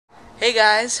Hey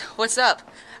guys, what's up?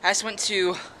 I just went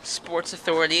to Sports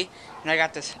Authority and I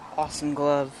got this awesome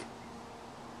glove.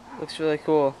 Looks really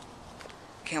cool.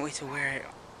 Can't wait to wear it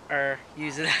or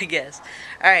use it, I guess.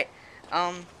 Alright,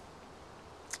 I'll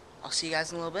see you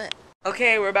guys in a little bit.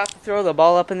 Okay, we're about to throw the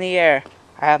ball up in the air.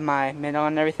 I have my mitt on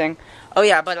and everything. Oh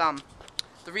yeah, but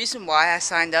the reason why I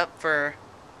signed up for,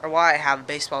 or why I have a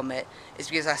baseball mitt is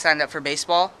because I signed up for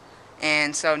baseball.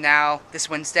 And so now, this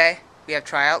Wednesday, we have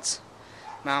tryouts.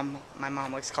 My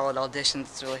mom likes to call it auditions.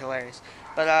 It's really hilarious.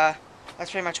 But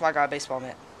that's pretty much why I got a baseball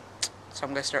mitt. So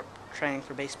I'm gonna start training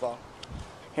for baseball.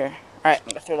 Here, all right, I'm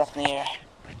gonna throw it up in the air.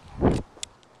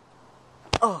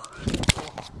 Oh.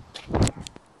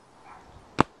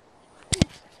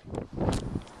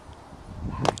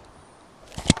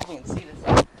 You can see this.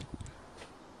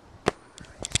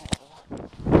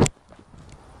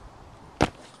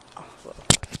 Oh, whoa.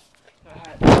 Go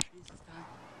ahead. Oh,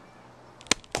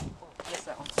 yes,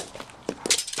 that one.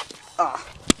 Ah.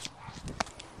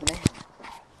 Man.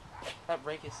 That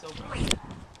break is so big.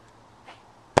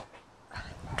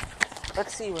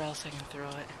 Let's see where else I can throw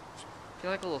it. I feel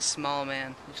like a little small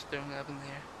man, just throwing it up in the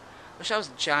air. Wish I was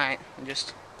a giant and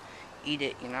just eat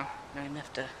it, you know? Not even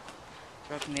have to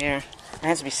throw it up in the air. It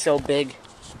has to be so big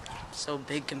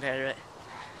compared to it.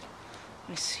 Let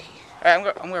me see. All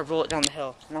right, I'm gonna roll it down the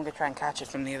hill, and I'm gonna try and catch it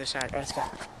from the other side. All right, let's go.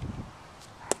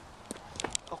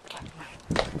 Okay.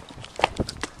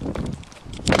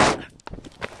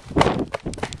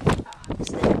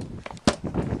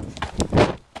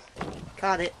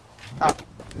 Caught it. Oh.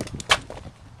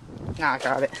 Nah, I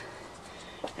got it.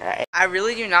 Alright. I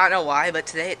really do not know why, but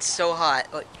today it's so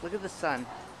hot. Like, look at the sun.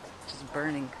 It's just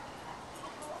burning.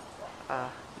 You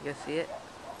guys see it?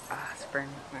 It's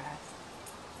burning my eyes.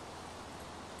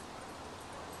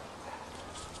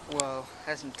 Whoa,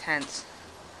 that's intense.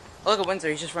 Oh, look at Windsor,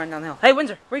 he's just running down the hill. Hey,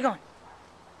 Windsor, where you going?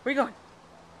 Where you going?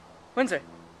 Windsor.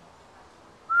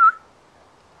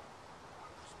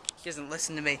 He doesn't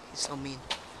listen to me. He's so mean.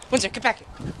 Windsor, get back here.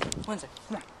 Windsor,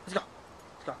 come on, let's go.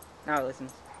 Let's go. Now he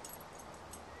listens.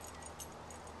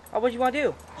 Oh, what do you want to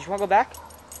do? Do you want to go back?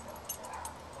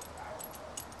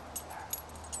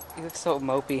 He looks so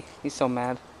mopey. He's so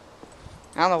mad.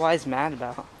 I don't know why he's mad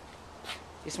about.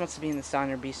 He just wants to be in the sun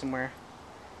or be somewhere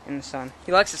in the sun.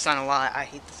 He likes the sun a lot. I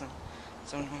hate the sun.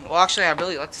 So annoying. Well, actually, I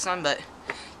really like the sun, but it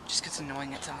just gets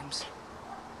annoying at times.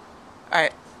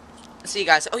 Alright. See you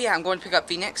guys. Oh, yeah, I'm going to pick up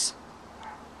Phoenix.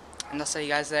 And I'll see you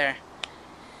guys there.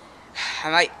 I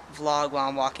might vlog while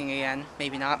I'm walking again.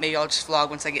 Maybe not. Maybe I'll just vlog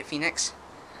once I get Phoenix.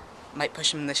 Might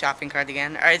push him in the shopping cart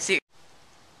again. Alright, see you.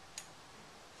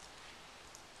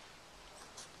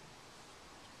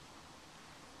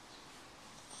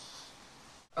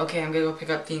 Okay, I'm gonna go pick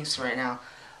up Phoenix right now.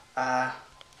 I'm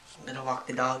gonna walk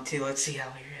the dog too. Let's see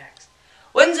how he reacts.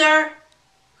 Windsor!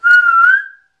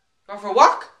 Going for a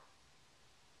walk?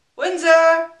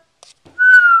 Windsor!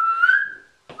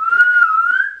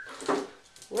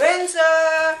 Windsor!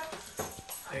 Oh,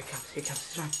 here he comes, here he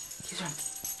comes. He's running.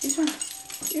 He's running.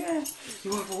 Yeah.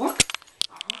 You want for a walk?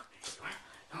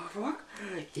 You want for a walk?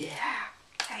 Yeah.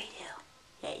 How you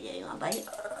do? Yeah, you want to bite it?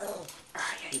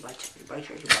 Yeah, he bites it. He bites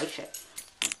it. He bites it.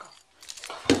 Let's go.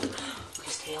 Look,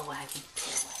 his tail wagging.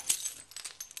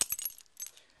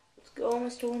 Let's go,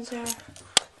 Mr. Windsor.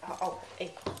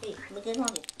 Hey, look at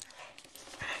it.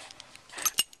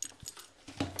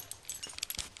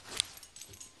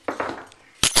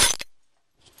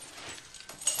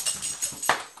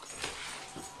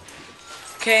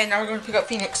 Okay, now we're going to pick up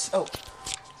Phoenix. Oh.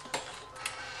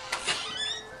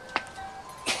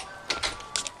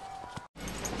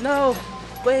 No,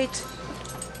 wait.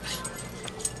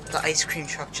 The ice cream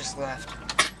truck just left.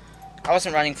 I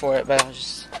wasn't running for it, but I was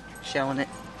just showing it.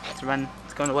 It's running.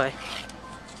 It's going away.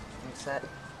 What's that?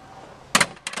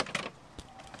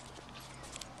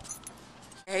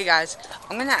 Hey guys,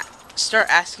 I'm going to start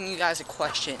asking you guys a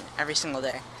question every single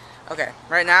day. Okay,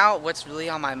 right now, what's really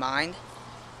on my mind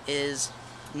is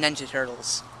Ninja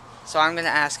Turtles. So I'm gonna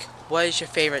ask, what is your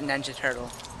favorite Ninja Turtle?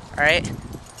 Alright?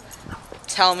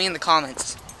 Tell me in the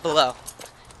comments below.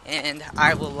 And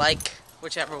I will like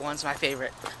whichever one's my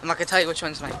favorite. I'm not gonna tell you which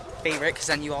one's my favorite, because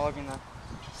then you all are gonna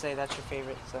say that's your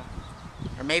favorite, so.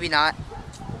 Or maybe not.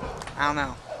 I don't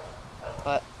know.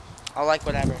 But I'll like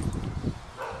whatever.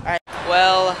 Alright.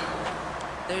 Well,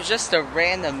 there's just a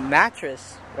random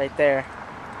mattress right there.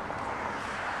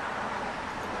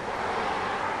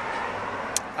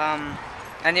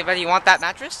 Anybody want that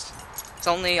mattress? It's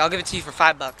only, I'll give it to you for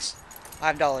 $5.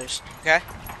 $5, okay?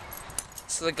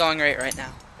 It's the going rate right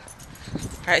now.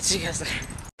 Alright, see you guys later.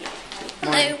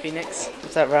 Morning, Phoenix.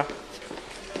 What's up, bro?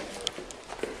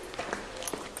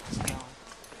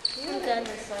 I'm done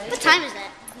this one. What time is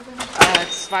it?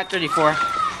 It's 5:34. Hey,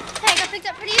 I got picked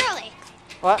up pretty early.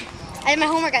 What? I did my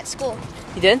homework at school.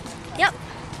 You did? Yep.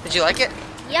 Did you like it?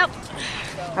 Yep.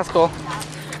 That's cool.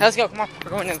 Now let's go. Come on. We're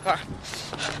going in the car.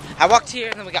 I walked here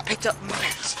and then we got picked up by my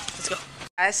parents. Let's go.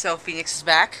 Guys, so Phoenix is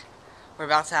back. We're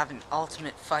about to have an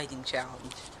ultimate fighting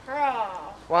challenge.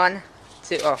 1,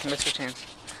 2. Oh, I missed your chance.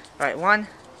 Alright, 1,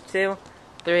 2,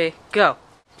 3, go.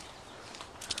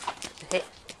 Hit.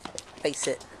 Face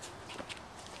it.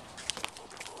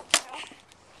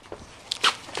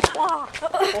 Oh,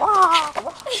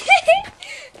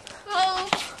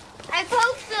 I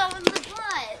poked him in the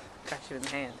butt. Got you in the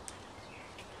hand.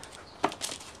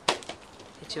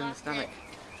 Hit you in the stomach.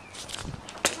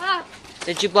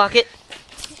 Did you block it?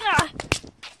 Yeah.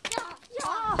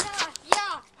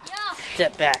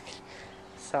 Step back,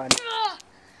 son.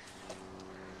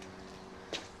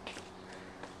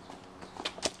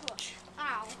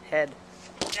 Ow. Head.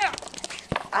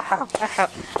 Ow, ow.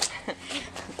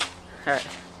 Alright.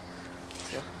 Let's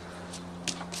go.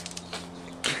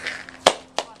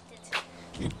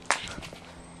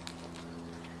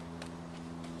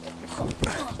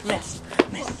 Miss.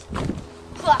 Miss.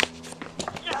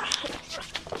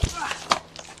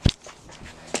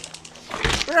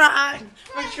 Run!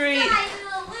 Retreat!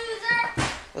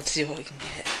 Let's see what we can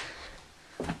get.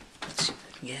 Let's see what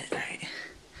we can get. Alright.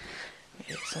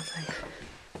 Get something.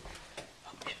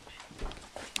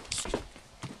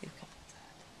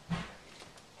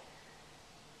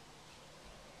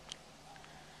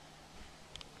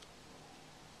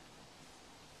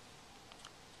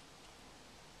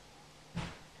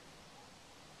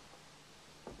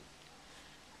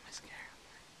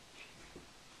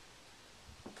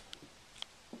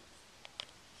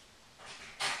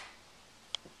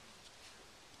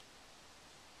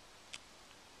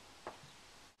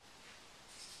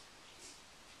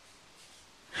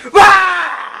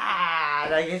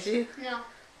 Did I get you? No.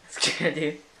 Scared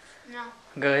you? No.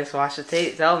 Go ahead, watch the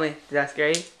tape. Tell me. Did that scare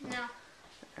you? No.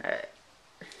 Alright.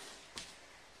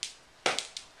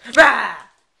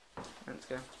 Let's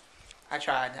go. I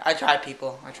tried,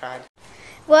 people. I tried.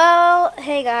 Well,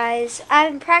 hey guys,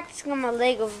 I've been practicing on my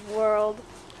Lego world.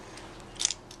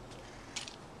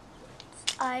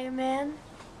 Iron Man,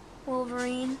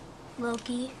 Wolverine,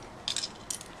 Loki.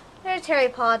 There's Harry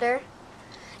Potter.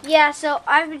 Yeah, so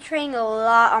I've been training a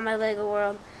lot on my Lego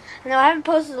world. Now I haven't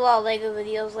posted a lot of Lego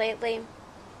videos lately.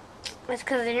 It's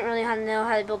because I didn't really know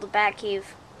how to build a bat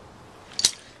cave.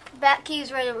 Bat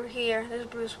cave's right over here. There's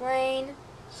Bruce Wayne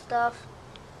stuff.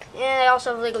 And I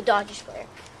also have Lego Dodger Square.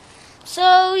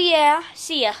 So yeah,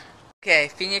 see ya. Okay,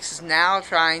 Phoenix is now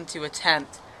trying to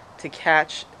attempt to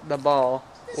catch the ball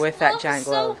with that giant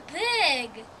glove. This glove is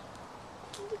so big.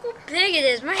 Look how big it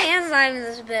is. My hand's not even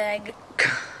this big.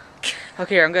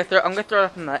 Okay, here, I'm gonna throw it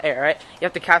up in the air, right? You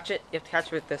have to catch it. You have to catch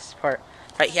it with this part.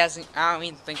 Right? I don't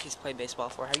even think he's played baseball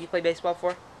before. Have you played baseball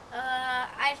before?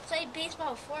 I've played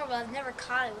baseball before, but I've never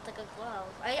caught it with like a glove.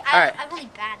 Alright. I've only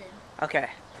batted. Okay.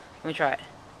 Let me try it.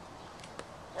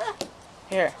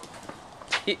 Here.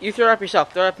 You throw it up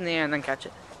yourself. Throw it up in the air and then catch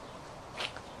it.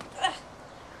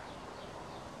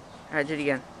 Alright, do it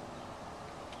again.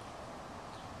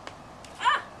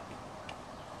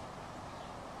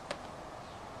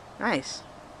 Nice.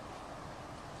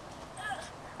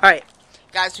 Alright.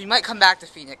 Guys, we might come back to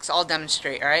Phoenix. I'll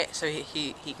demonstrate, alright? So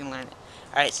he can learn it.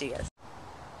 Alright, see you guys.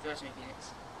 Throw it to me,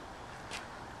 Phoenix.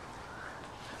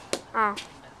 Oh.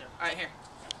 Alright, here.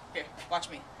 Here, watch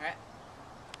me, alright?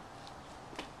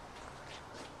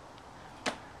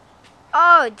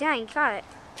 Oh, dang, you caught it.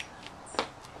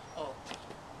 Oh.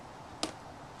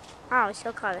 Oh, we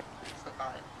still caught it. Still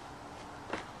caught it.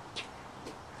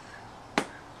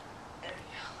 There we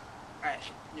go. Alright,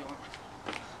 new one.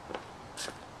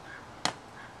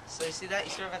 So you see that?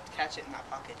 You sort of have to catch it in that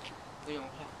pocket. We don't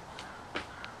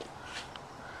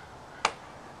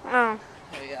Oh.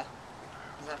 There we go.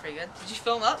 Is that pretty good? Did you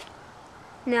film up?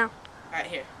 No. Alright,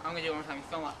 here. I'm gonna do it one more time. You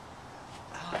film up.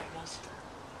 Oh, there it goes.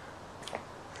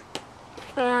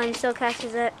 Oh, he still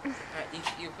catches it. Alright,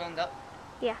 you filmed up?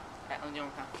 Yeah. Alright, let me do it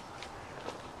one more time.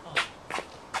 Oh.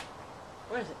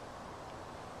 Where is it?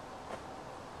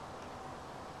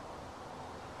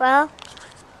 Well,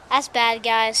 that's bad,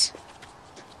 guys.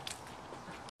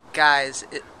 Guys,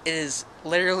 it is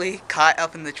literally caught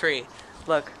up in the tree.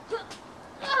 Look.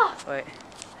 Wait.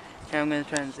 Here, I'm gonna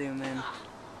try and zoom in.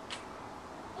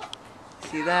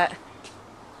 See that?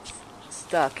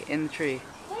 Stuck in the tree.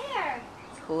 Where?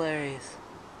 It's hilarious.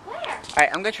 Where? Alright,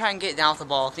 I'm gonna try and get down with the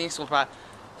ball. Phoenix will probably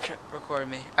record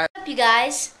me. All right. What's up, you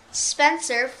guys?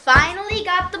 Spencer finally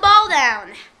got the ball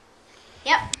down.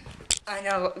 Yep. I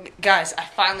know, guys. I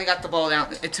finally got the ball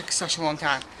down. It took such a long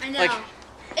time. I know. Like,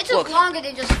 it took longer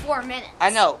than just 4 minutes. I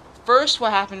know. First,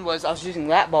 what happened was I was using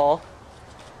that ball.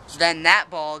 Then that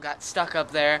ball got stuck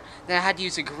up there. Then I had to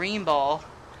use a green ball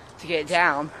to get it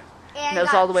down. And it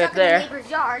was all the way up there. In the neighbor's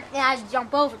yard, and I had to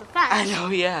jump over the fence. I know,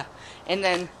 yeah. And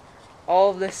then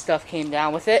all of this stuff came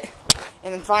down with it.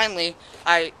 And then finally,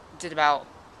 I did about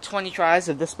 20 tries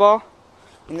of this ball.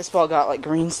 And this ball got like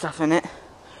green stuff in it.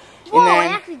 Whoa, and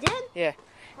then, it actually did? Yeah.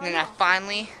 And then I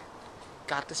finally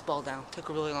got this ball down. Took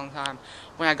a really long time.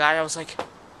 When I got it, I was like,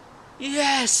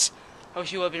 yes! I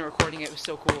wish you would have been recording it. It was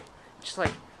so cool. It just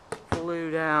like flew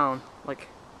down. Like,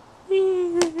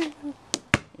 it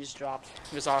just dropped.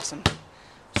 It was awesome. I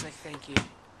was like, thank you.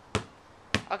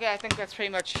 Okay, I think that's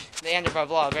pretty much the end of our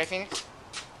vlog, right, Phoenix?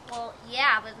 Well,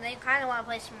 yeah, but they kind of want to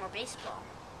play some more baseball.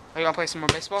 Are you going to play some more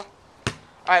baseball?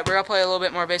 Alright, we're going to play a little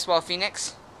bit more baseball with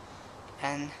Phoenix.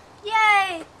 And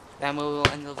yay! then we will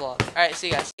end the vlog. Alright, see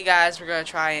you guys. Hey guys, we're going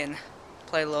to try and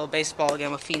play a little baseball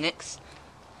again with Phoenix.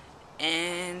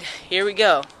 And here we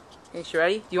go. Phoenix, you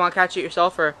ready? Do you want to catch it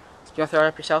yourself, or do you want to throw it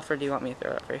up yourself, or do you want me to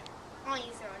throw it up for you? I want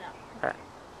you to throw it up. Alright.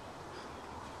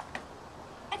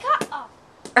 I got... Oh.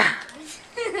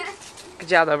 Good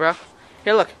job, though, bro.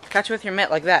 Here, look. Catch it with your mitt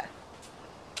like that.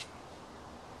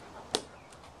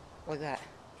 Like that.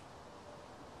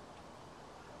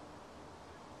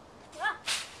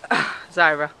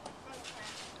 Sorry, bro.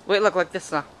 Wait, look, like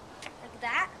this now. Like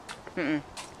that? Mm-mm.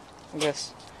 Like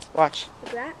this. Watch.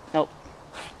 Like that? Nope.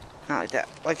 Not like that.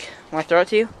 Like, when I throw it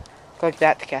to you, go like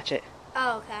that to catch it.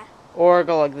 Oh, okay. Or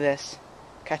go like this.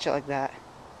 Catch it like that.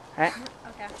 Alright?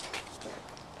 Okay.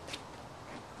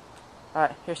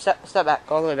 Alright, here, step back.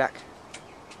 Go all the way back.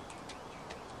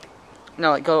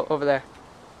 No, like, go over there.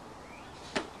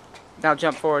 Now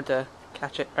jump forward to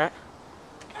catch it, right?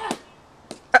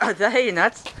 Did that hit you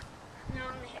nuts? No,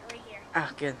 I'm going to hit right here. Oh,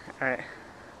 good. Alright.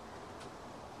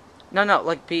 No,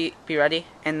 like, be ready,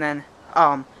 and then,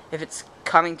 if it's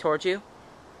coming towards you,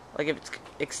 like, if it's,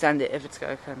 extend it if it's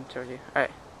gonna come towards you.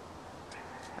 Alright.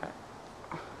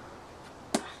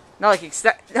 No, like,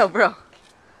 extend, no, bro.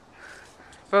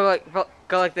 Bro,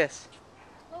 go like this.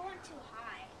 Go one too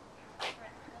high.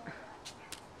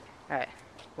 Alright.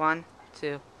 1,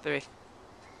 2, 3.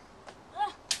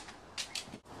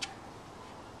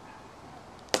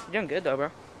 You're doing good, though,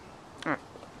 bro. Alright.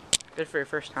 Good for your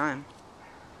first time.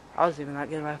 I was even not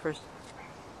good my first.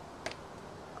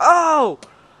 Oh!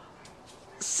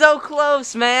 So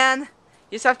close, man!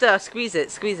 You just have to squeeze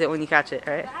it when you catch it,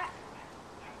 right?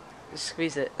 Just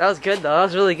squeeze it. That was good, though. That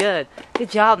was really good.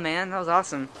 Good job, man. That was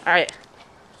awesome. Alright.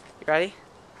 You ready?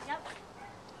 Yep.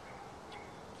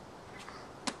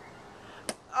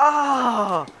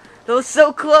 Oh! That was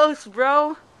so close,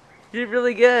 bro! You did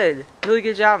really good. Really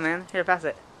good job, man. Here, pass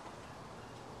it.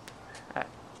 Alright.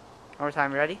 One more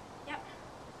time. You ready? Yep.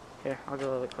 Here, I'll go a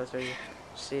little bit closer to you.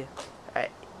 See.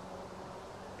 Alright.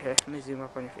 Here, let me zoom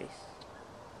up on your face.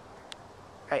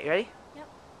 Alright, you ready? Yep.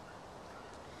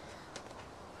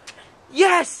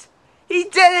 Yes! He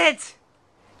did it!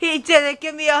 He did it!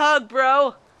 Give me a hug,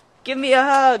 bro! Give me a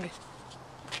hug!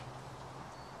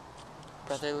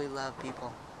 Brotherly love,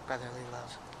 people. Brotherly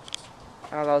love.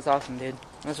 Oh, that was awesome, dude.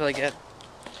 That was really good.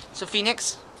 So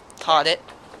Phoenix caught it.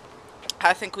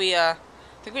 I think we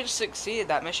just succeeded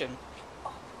that mission.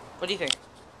 What do you think?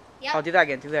 Yep. Oh, do that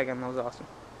again. That was awesome.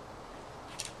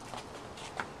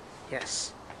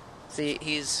 Yes. See,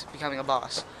 he's becoming a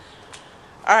boss.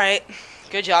 Alright.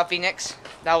 Good job, Phoenix.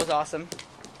 That was awesome.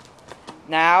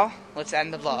 Now, let's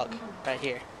end the vlog right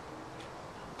here.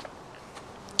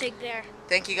 Big bear.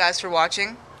 Thank you guys for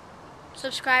watching.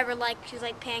 Subscribe or like if you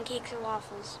like pancakes or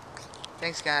waffles.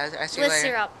 Thanks, guys. I see you With later.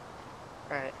 syrup.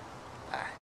 Alright. Bye.